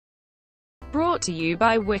Brought to you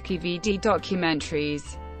by WikiVidi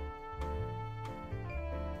Documentaries.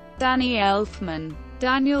 Danny Elfman.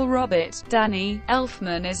 Daniel Robert "Danny"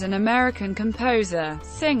 Elfman is an American composer,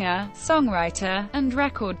 singer, songwriter, and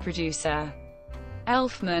record producer.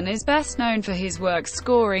 Elfman is best known for his work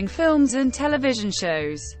scoring films and television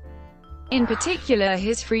shows. In particular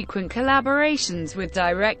his frequent collaborations with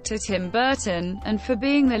director Tim Burton, and for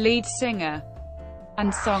being the lead singer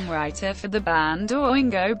and songwriter for the band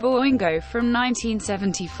Oingo Boingo from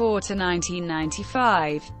 1974 to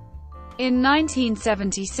 1995. In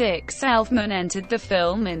 1976 Elfman entered the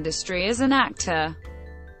film industry as an actor.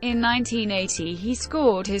 In 1980 he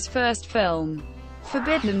scored his first film,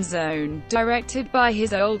 Forbidden Zone, directed by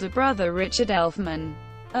his older brother Richard Elfman.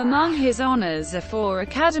 Among his honors are 4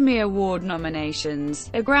 Academy Award nominations,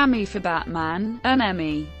 a Grammy for Batman, an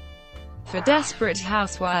Emmy for Desperate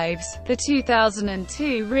Housewives, the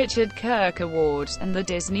 2002 Richard Kirk Award, and the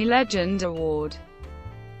Disney Legend Award.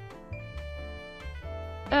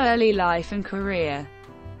 Early life and career.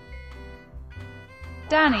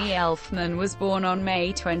 Danny Elfman was born on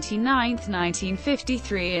May 29,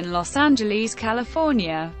 1953 in Los Angeles,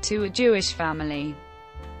 California, to a Jewish family.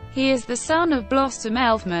 He is the son of Blossom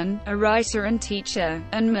Elfman, a writer and teacher,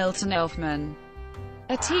 and Milton Elfman,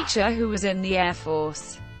 a teacher who was in the Air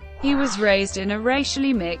Force. He was raised in a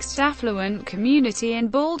racially mixed affluent community in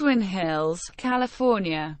Baldwin Hills,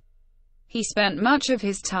 California. He spent much of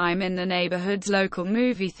his time in the neighborhood's local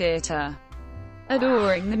movie theater,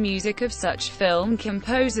 adoring the music of such film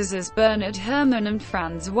composers as Bernard Herrmann and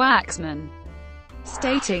Franz Waxman.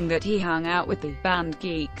 Stating that he hung out with the band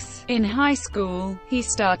geeks. In high school, he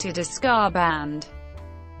started a ska band.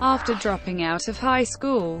 After dropping out of high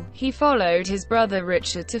school, he followed his brother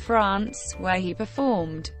Richard to France, where he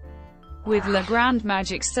performed with Le Grand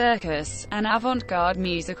Magic Circus, an avant-garde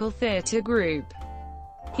musical theater group.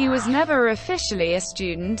 He was never officially a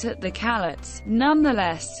student at the Callets.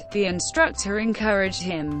 Nonetheless, the instructor encouraged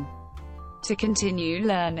him to continue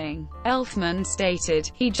learning. Elfman stated,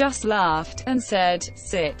 "He just laughed, and said,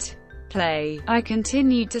 'Sit. Play.' I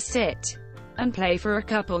continued to sit and play for a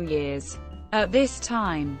couple years." At this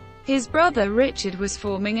time, his brother Richard was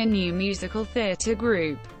forming a new musical theater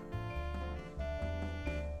group,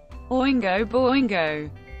 Oingo Boingo.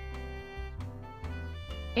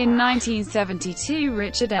 In 1972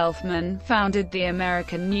 Richard Elfman founded the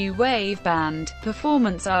American new wave band,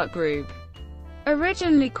 performance art group,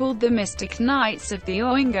 originally called the Mystic Knights of the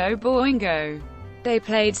Oingo Boingo. They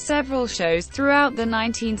played several shows throughout the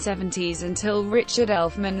 1970s until Richard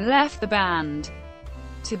Elfman left the band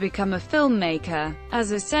to become a filmmaker.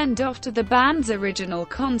 As a send-off to the band's original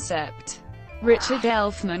concept, Richard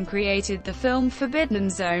Elfman created the film Forbidden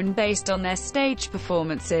Zone based on their stage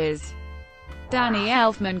performances. Danny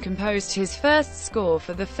Elfman composed his first score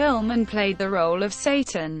for the film and played the role of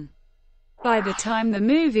Satan. By the time the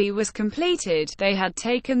movie was completed, they had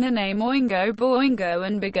taken the name Oingo Boingo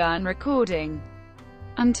and begun recording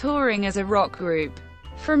and touring as a rock group.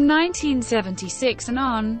 From 1976 and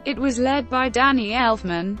on, it was led by Danny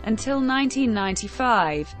Elfman, until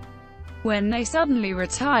 1995, when they suddenly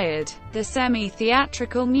retired. The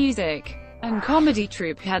semi-theatrical music and comedy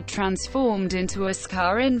troupe had transformed into a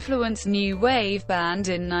ska-influenced new wave band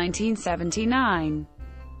in 1979,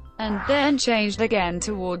 and then changed again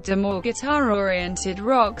towards a more guitar-oriented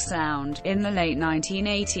rock sound, in the late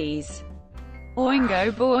 1980s.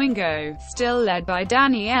 Oingo Boingo, still led by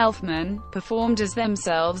Danny Elfman, performed as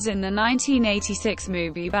themselves in the 1986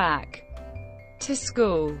 movie Back to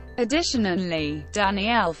School. Additionally, Danny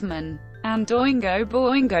Elfman and Oingo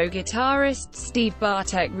Boingo guitarist Steve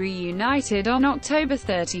Bartek reunited on October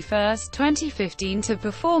 31, 2015 to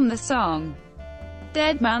perform the song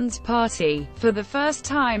Dead Man's Party, for the first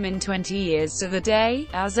time in 20 years to the day,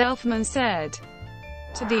 as Elfman said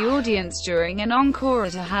to the audience during an encore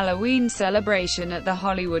at a Halloween celebration at the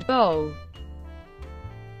Hollywood Bowl.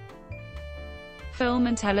 Film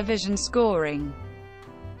and television scoring.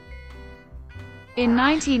 In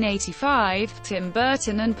 1985, Tim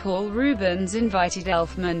Burton and Paul Reubens invited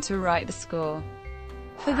Elfman to write the score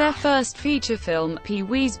for their first feature film,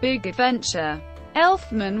 Pee-wee's Big Adventure.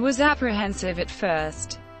 Elfman was apprehensive at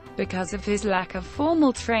first, because of his lack of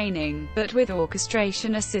formal training, but with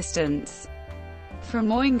orchestration assistance from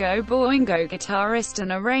Oingo Boingo guitarist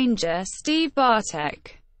and arranger Steve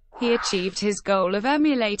Bartek, he achieved his goal of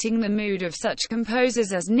emulating the mood of such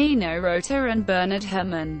composers as Nino Rota and Bernard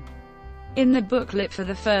Herrmann. In the booklet for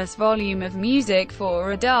the first volume of Music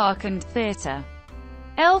for a Darkened Theatre,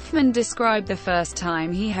 Elfman described the first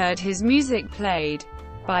time he heard his music played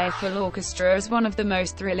by a full orchestra as one of the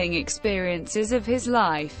most thrilling experiences of his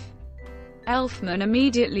life. Elfman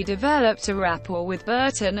immediately developed a rapport with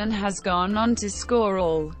Burton and has gone on to score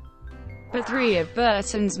all but 3 of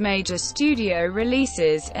Burton's major studio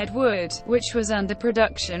releases. Ed Wood, which was under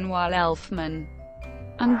production while Elfman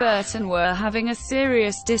and Burton were having a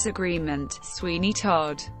serious disagreement, Sweeney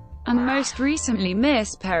Todd, and most recently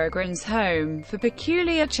Miss Peregrine's Home for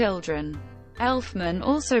Peculiar Children. Elfman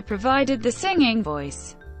also provided the singing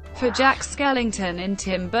voice for Jack Skellington in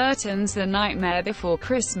Tim Burton's The Nightmare Before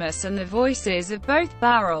Christmas and the voices of both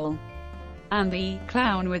Barrel and the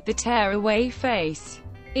clown with the tearaway face.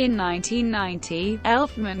 In 1990,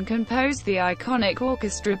 Elfman composed the iconic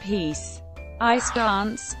orchestra piece, Ice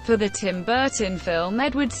Dance, for the Tim Burton film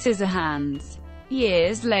Edward Scissorhands.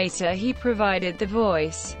 Years later he provided the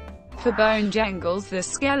voice for Bone Jangles the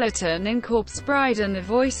Skeleton in Corpse Bride and the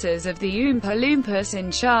voices of the Oompa Loompas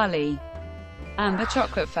in Charlie and the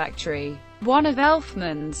Chocolate Factory. One of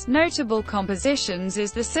Elfman's notable compositions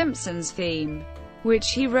is the Simpsons theme,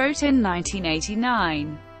 which he wrote in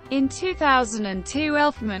 1989. In 2002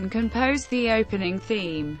 Elfman composed the opening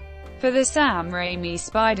theme for the Sam Raimi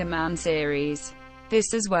Spider-Man series.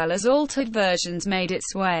 This as well as altered versions made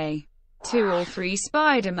its way to all 3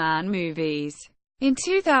 Spider-Man movies. In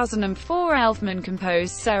 2004 Elfman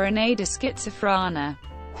composed Serenade a Schizophrenia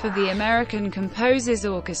for the American Composers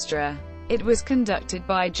Orchestra. It was conducted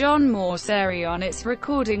by John Morsery on its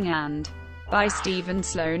recording and by Stephen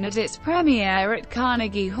Sloan at its premiere at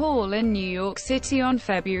Carnegie Hall in New York City on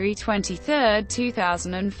February 23,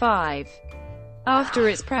 2005. After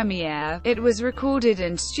its premiere, it was recorded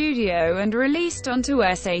in studio and released onto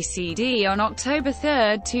SACD on October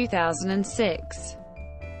 3, 2006.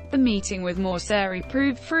 The meeting with Morsery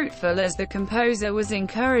proved fruitful as the composer was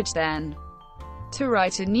encouraged then to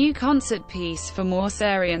write a new concert piece for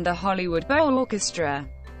Morsery and the Hollywood Bowl Orchestra.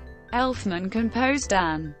 Elfman composed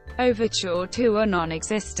an overture to a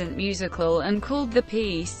non-existent musical and called the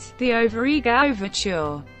piece the Overega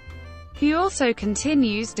Overture. He also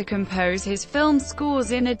continues to compose his film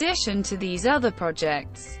scores in addition to these other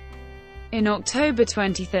projects. In October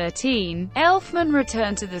 2013, Elfman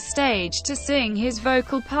returned to the stage to sing his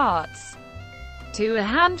vocal parts to a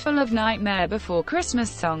handful of Nightmare Before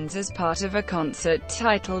Christmas songs as part of a concert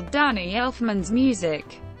titled Danny Elfman's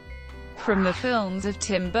Music from the films of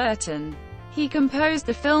Tim Burton. He composed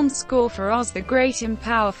the film score for Oz the Great and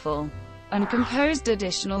Powerful, and composed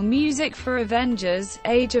additional music for Avengers: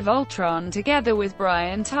 Age of Ultron together with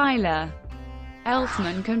Brian Tyler.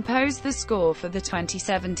 Elfman composed the score for the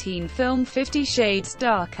 2017 film 50 Shades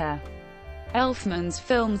Darker. Elfman's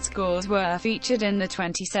film scores were featured in the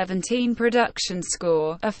 2017 Production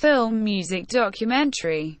Score, a film music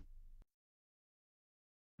documentary.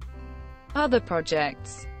 Other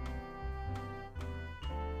projects.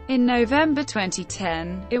 In November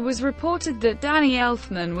 2010, it was reported that Danny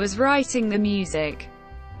Elfman was writing the music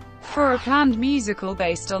for a planned musical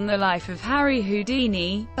based on the life of Harry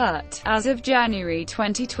Houdini, but, as of January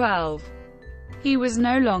 2012, he was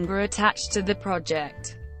no longer attached to the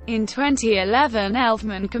project. In 2011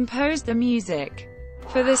 Elfman composed the music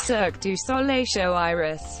for the Cirque du Soleil show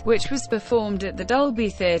Iris, which was performed at the Dolby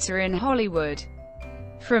Theatre in Hollywood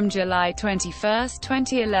from July 21,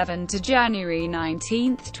 2011 to January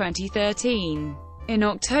 19, 2013. In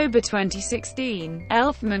October 2016,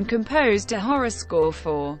 Elfman composed a horror score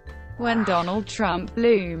for When Donald Trump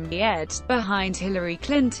loomed behind Hillary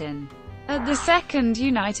Clinton at the second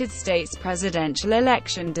United States presidential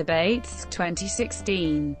election debates,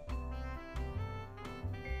 2016.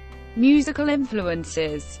 Musical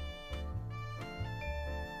influences.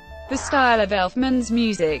 The style of Elfman's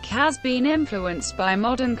music has been influenced by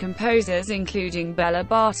modern composers including Bela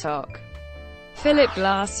Bartok, Philip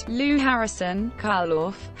Glass, Lou Harrison, Carl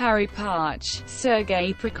Orff, Harry Partch,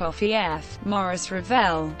 Sergei Prokofiev, Maurice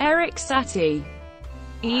Ravel, Erik Satie,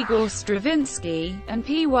 Igor Stravinsky, and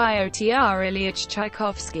Pyotr Ilyich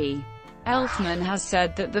Tchaikovsky. Elfman has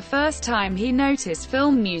said that the first time he noticed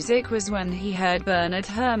film music was when he heard Bernard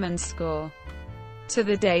Herrmann's score to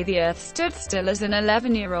The Day the Earth Stood Still as an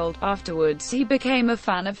 11-year-old. Afterwards he became a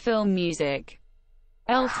fan of film music.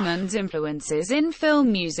 Elfman's influences in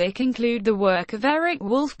film music include the work of Erich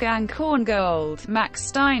Wolfgang Korngold, Max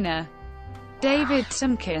Steiner, David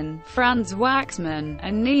Timken, Franz Waxman,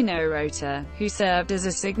 and Nino Rota, who served as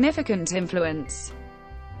a significant influence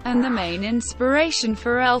and the main inspiration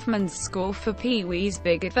for Elfman's score for Pee-wee's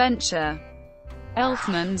Big Adventure.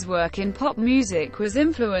 Elfman's work in pop music was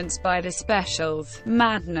influenced by The Specials,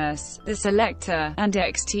 Madness, The Selecter, and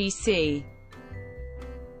XTC.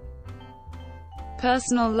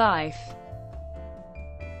 Personal life.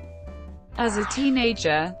 As a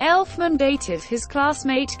teenager, Elfman dated his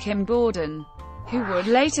classmate Kim Gordon, who would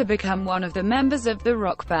later become one of the members of the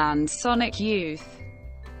rock band Sonic Youth.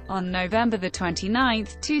 On November 29,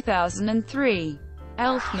 2003,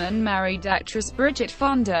 Elfman married actress Bridget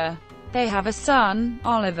Fonda. They have a son,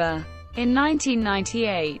 Oliver. In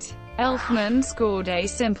 1998, Elfman scored A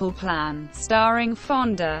Simple Plan, starring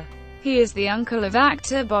Fonda. He is the uncle of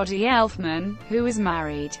actor Buddy Elfman, who is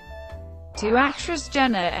married to actress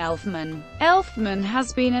Jenna Elfman. Elfman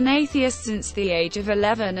has been an atheist since the age of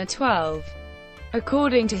 11 or 12.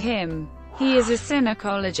 According to him, he is a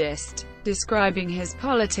synecologist. Describing his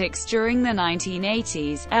politics during the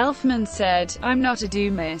 1980s, Elfman said, "I'm not a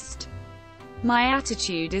doomist. My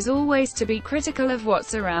attitude is always to be critical of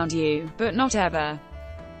what's around you, but not ever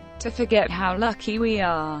to forget how lucky we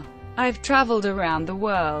are. I've traveled around the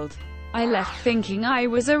world. I left thinking I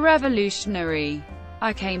was a revolutionary.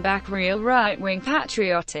 I came back real right-wing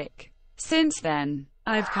patriotic. Since then,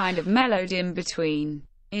 I've kind of mellowed in between."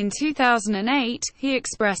 In 2008, he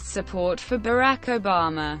expressed support for Barack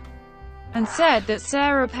Obama and said that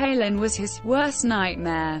Sarah Palin was his worst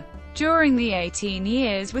nightmare. During the 18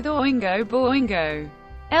 years with Oingo Boingo,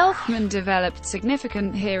 Elfman developed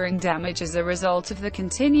significant hearing damage as a result of the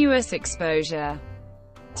continuous exposure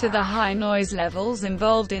to the high noise levels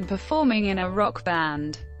involved in performing in a rock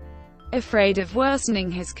band. Afraid of worsening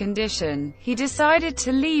his condition, he decided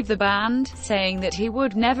to leave the band, saying that he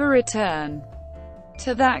would never return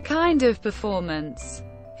to that kind of performance.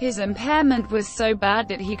 His impairment was so bad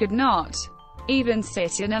that he could not even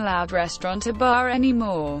sit in a loud restaurant or bar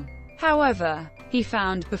anymore. However, he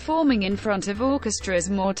found performing in front of orchestras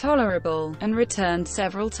more tolerable, and returned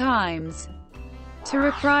several times to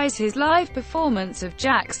reprise his live performance of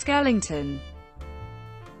Jack Skellington.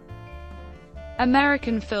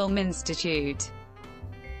 American Film Institute.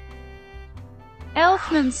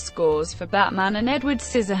 Elfman's scores for Batman and Edward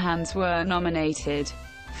Scissorhands were nominated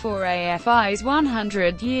for AFI's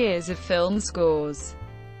 100 Years of Film Scores.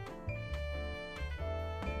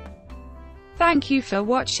 Thank you for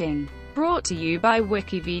watching. Brought to you by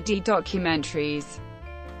WikiVidi Documentaries.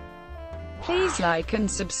 Please like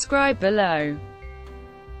and subscribe below.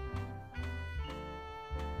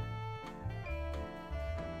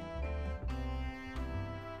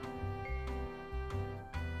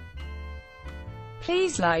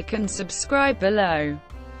 Please like and subscribe below.